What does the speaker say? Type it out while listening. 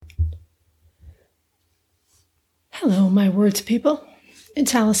Hello, my words people.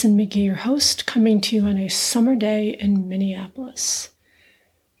 It's Allison McGee, your host, coming to you on a summer day in Minneapolis,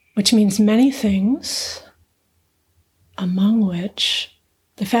 which means many things, among which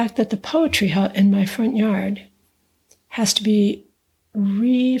the fact that the poetry hut in my front yard has to be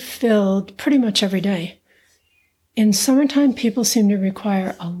refilled pretty much every day. In summertime, people seem to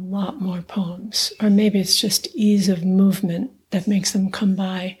require a lot more poems, or maybe it's just ease of movement that makes them come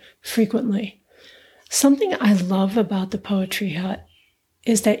by frequently. Something I love about the poetry hut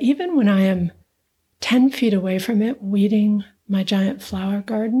is that even when I am 10 feet away from it, weeding my giant flower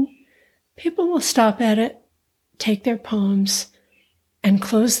garden, people will stop at it, take their poems, and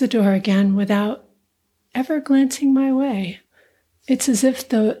close the door again without ever glancing my way. It's as if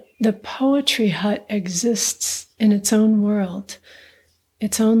the poetry hut exists in its own world,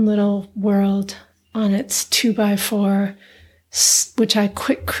 its own little world on its 2x4, which I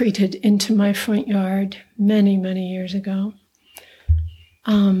quick-creted into my front yard many, many years ago.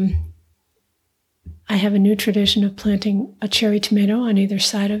 I have a new tradition of planting a cherry tomato on either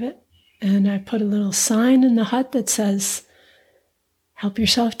side of it, and I put a little sign in the hut that says, "Help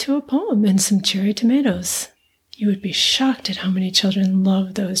yourself to a poem and some cherry tomatoes." You would be shocked at how many children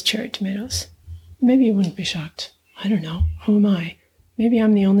love those cherry tomatoes. Maybe you wouldn't be shocked. I don't know. Who am I? Maybe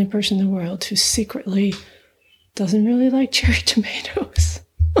I'm the only person in the world who secretly doesn't really like cherry tomatoes.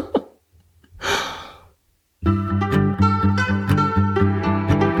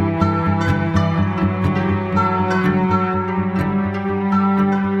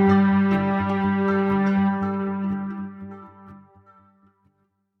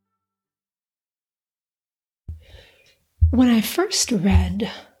 When I first read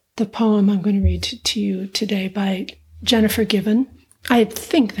the poem I'm going to read to you today by Jennifer Givhan, I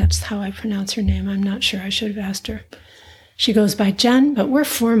think that's how I pronounce her name. I'm not sure. I should have asked her. She goes by Jen, but we're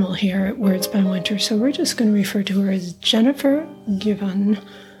formal here at Words by Winter, so we're just going to refer to her as Jennifer Givhan.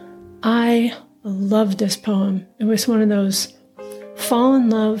 I love this poem. It was one of those fall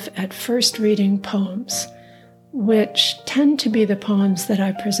in love at first reading poems, which tend to be the poems that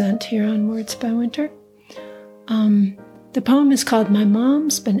I present here on Words by Winter. The poem is called "My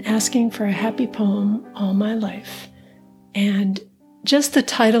Mom's Been Asking for a Happy Poem All My Life." And just the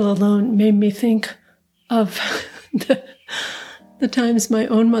title alone made me think of the times my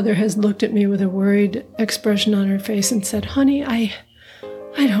own mother has looked at me with a worried expression on her face and said, "Honey, I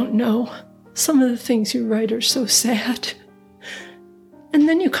don't know. Some of the things you write are so sad." And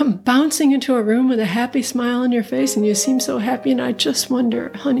then you come bouncing into a room with a happy smile on your face and you seem so happy, and I just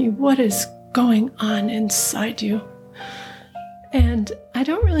wonder, honey, what is going on inside you? And I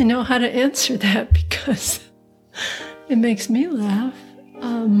don't really know how to answer that because it makes me laugh.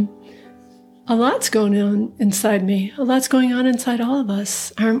 A lot's going on inside me. A lot's going on inside all of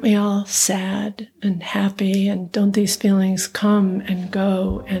us. Aren't we all sad and happy? And don't these feelings come and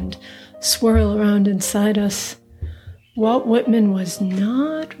go and swirl around inside us? Walt Whitman was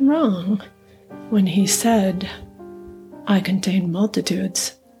not wrong when he said, "I contain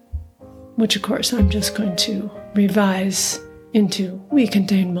multitudes," which of course I'm just going to revise into "we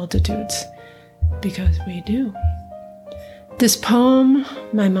contain multitudes," because we do. This poem,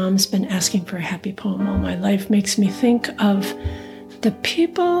 "My Mom's Been Asking for a Happy Poem All My Life," makes me think of the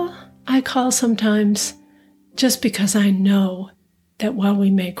people I call sometimes just because I know that while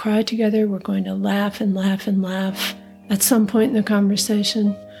we may cry together, we're going to laugh and laugh and laugh at some point in the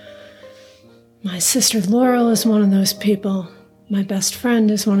conversation. My sister Laurel is one of those people. My best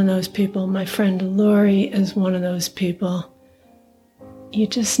friend is one of those people. My friend Lori is one of those people. You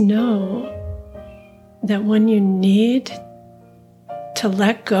just know that when you need to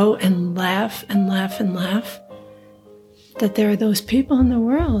let go and laugh and laugh and laugh, that there are those people in the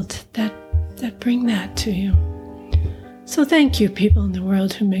world that bring that to you. So thank you, people in the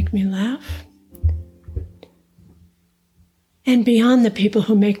world who make me laugh. And beyond the people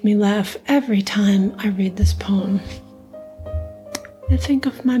who make me laugh, every time I read this poem, I think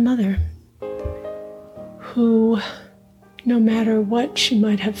of my mother, who, no matter what she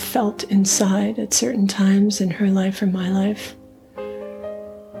might have felt inside at certain times in her life or my life,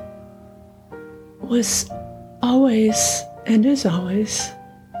 was always and is always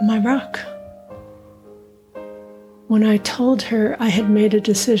my rock. When I told her I had made a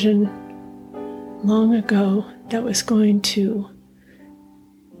decision long ago that was going to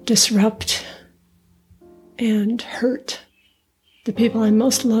disrupt and hurt the people I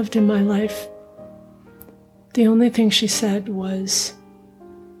most loved in my life, the only thing she said was,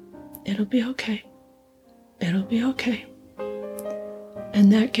 "It'll be okay. It'll be okay."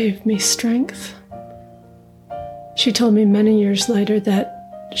 And that gave me strength. She told me many years later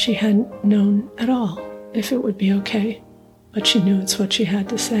that she hadn't known at all if it would be okay, but she knew it's what she had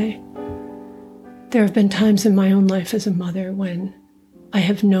to say. There have been times in my own life as a mother when I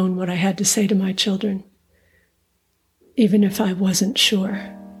have known what I had to say to my children, even if I wasn't sure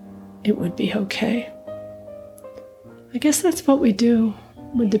it would be okay. I guess that's what we do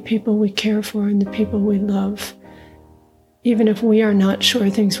with the people we care for and the people we love. Even if we are not sure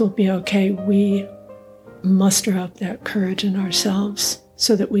things will be okay, we muster up that courage in ourselves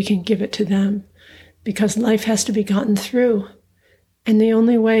so that we can give it to them, because life has to be gotten through. And the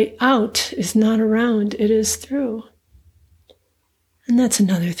only way out is not around, it is through. And that's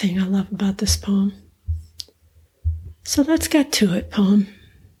another thing I love about this poem. So let's get to it, poem.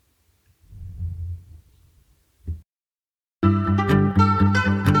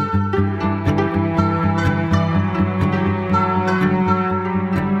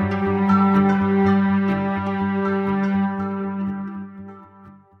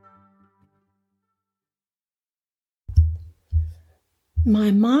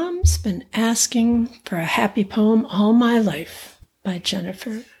 My Mom's Been Asking for a Happy Poem All My Life by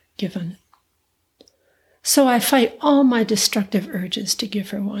Jennifer Givhan. So I fight all my destructive urges to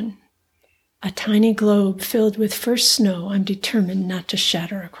give her one. A tiny globe filled with first snow I'm determined not to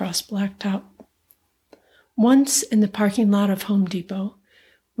shatter across blacktop. Once in the parking lot of Home Depot,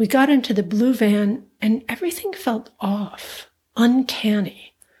 we got into the blue van and everything felt off,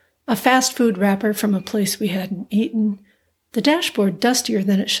 uncanny. A fast food wrapper from a place we hadn't eaten, the dashboard dustier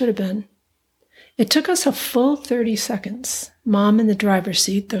than it should have been. It took us a full 30 seconds, Mom in the driver's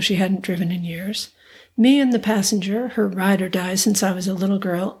seat, though she hadn't driven in years, me and the passenger, her ride or die since I was a little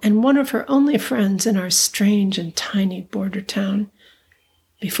girl, and one of her only friends in our strange and tiny border town,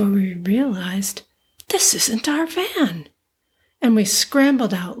 before we realized, this isn't our van. And we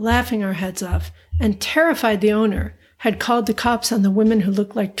scrambled out, laughing our heads off, and terrified the owner had called the cops on the women who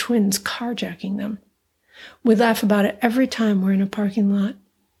looked like twins carjacking them. We laugh about it every time we're in a parking lot.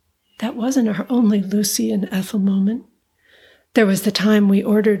 That wasn't our only Lucy and Ethel moment. There was the time we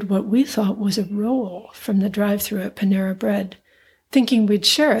ordered what we thought was a roll from the drive-thru at Panera Bread, thinking we'd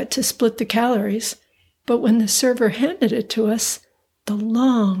share it to split the calories, but when the server handed it to us, the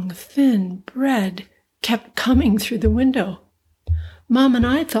long, thin bread kept coming through the window. Mom and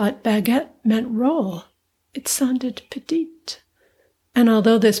I thought baguette meant roll. It sounded petite. And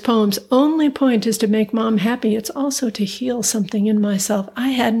although this poem's only point is to make Mom happy, it's also to heal something in myself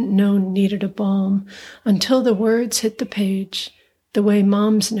I hadn't known needed a balm until the words hit the page, the way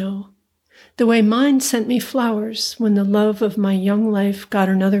Moms know, the way mine sent me flowers when the love of my young life got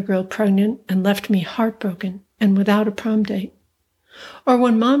another girl pregnant and left me heartbroken and without a prom date. Or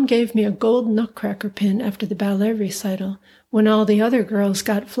when Mom gave me a gold nutcracker pin after the ballet recital when all the other girls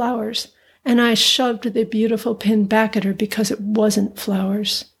got flowers, and I shoved the beautiful pin back at her because it wasn't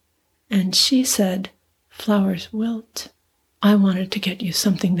flowers. And she said, flowers wilt. I wanted to get you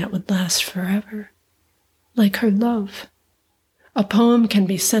something that would last forever, like her love. A poem can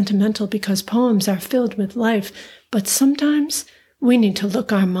be sentimental because poems are filled with life, but sometimes we need to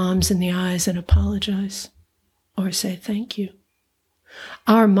look our moms in the eyes and apologize, or say thank you.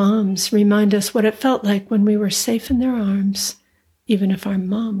 Our moms remind us what it felt like when we were safe in their arms, even if our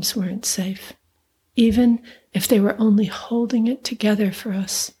moms weren't safe, even if they were only holding it together for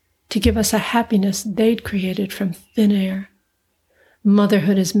us to give us a happiness they'd created from thin air.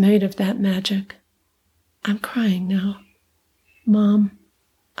 Motherhood is made of that magic. I'm crying now. Mom,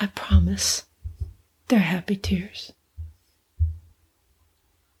 I promise, they're happy tears.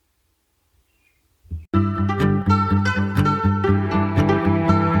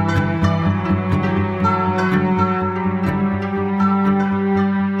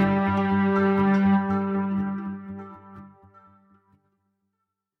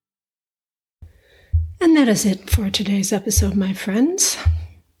 And that is it for today's episode, my friends.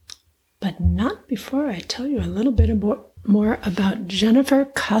 But not before I tell you a little bit more about Jennifer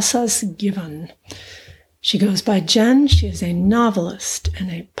Casas Givhan. She goes by Jen. She is a novelist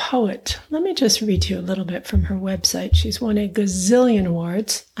and a poet. Let me just read to you a little bit from her website. She's won a gazillion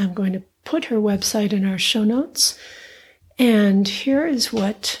awards. I'm going to put her website in our show notes. And here is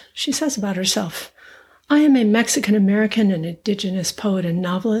what she says about herself. I am a Mexican-American and indigenous poet and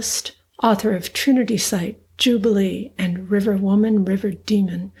novelist, author of Trinity Site, Jubilee, and River Woman, River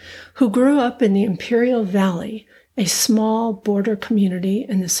Demon, who grew up in the Imperial Valley, a small border community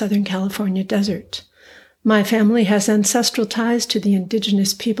in the Southern California desert. My family has ancestral ties to the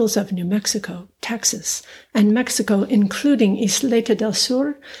indigenous peoples of New Mexico, Texas, and Mexico, including Isleta del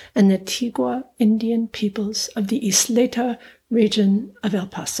Sur and the Tigua Indian peoples of the Isleta region of El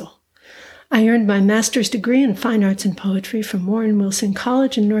Paso. I earned my master's degree in fine arts and poetry from Warren Wilson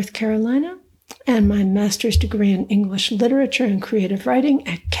College in North Carolina and my master's degree in English literature and creative writing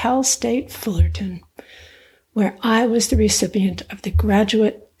at Cal State Fullerton, where I was the recipient of the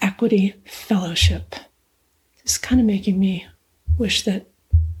Graduate Equity Fellowship. It's kind of making me wish that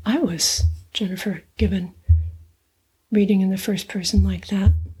I was Jennifer Givhan, reading in the first person like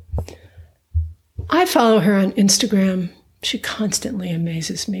that. I follow her on Instagram. She constantly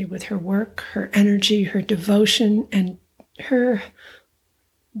amazes me with her work, her energy, her devotion, and her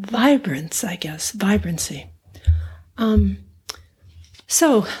vibrancy.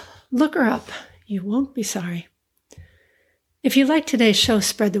 So look her up. You won't be sorry. If you like today's show,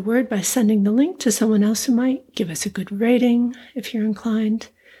 spread the word by sending the link to someone else who might. Give us a good rating if you're inclined.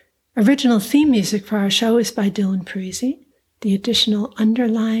 Original theme music for our show is by Dylan Parisi. The additional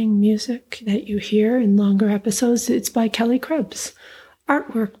underlying music that you hear in longer episodes, it's by Kelly Krebs.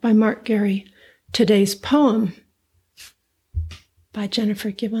 Artwork by Mark Gary. Today's poem by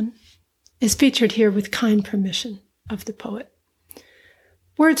Jennifer Givhan is featured here with kind permission of the poet.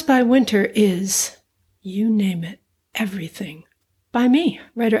 Words by Winter is, you name it, everything, by me,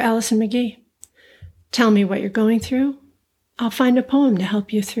 writer Allison McGee. Tell me what you're going through. I'll find a poem to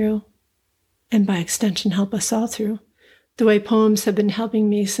help you through, and by extension help us all through, the way poems have been helping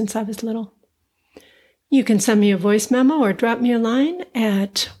me since I was little. You can send me a voice memo or drop me a line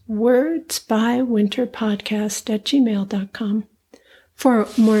at wordsbywinterpodcast@gmail.com. For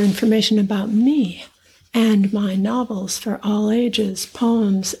more information about me and my novels for all ages,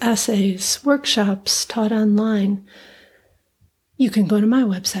 poems, essays, workshops taught online, you can go to my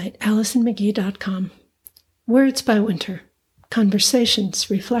website, AllisonMcGee.com. Words by Winter, conversations,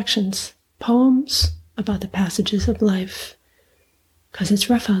 reflections, poems about the passages of life. 'Cause it's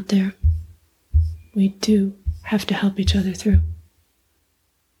rough out there. We do have to help each other through.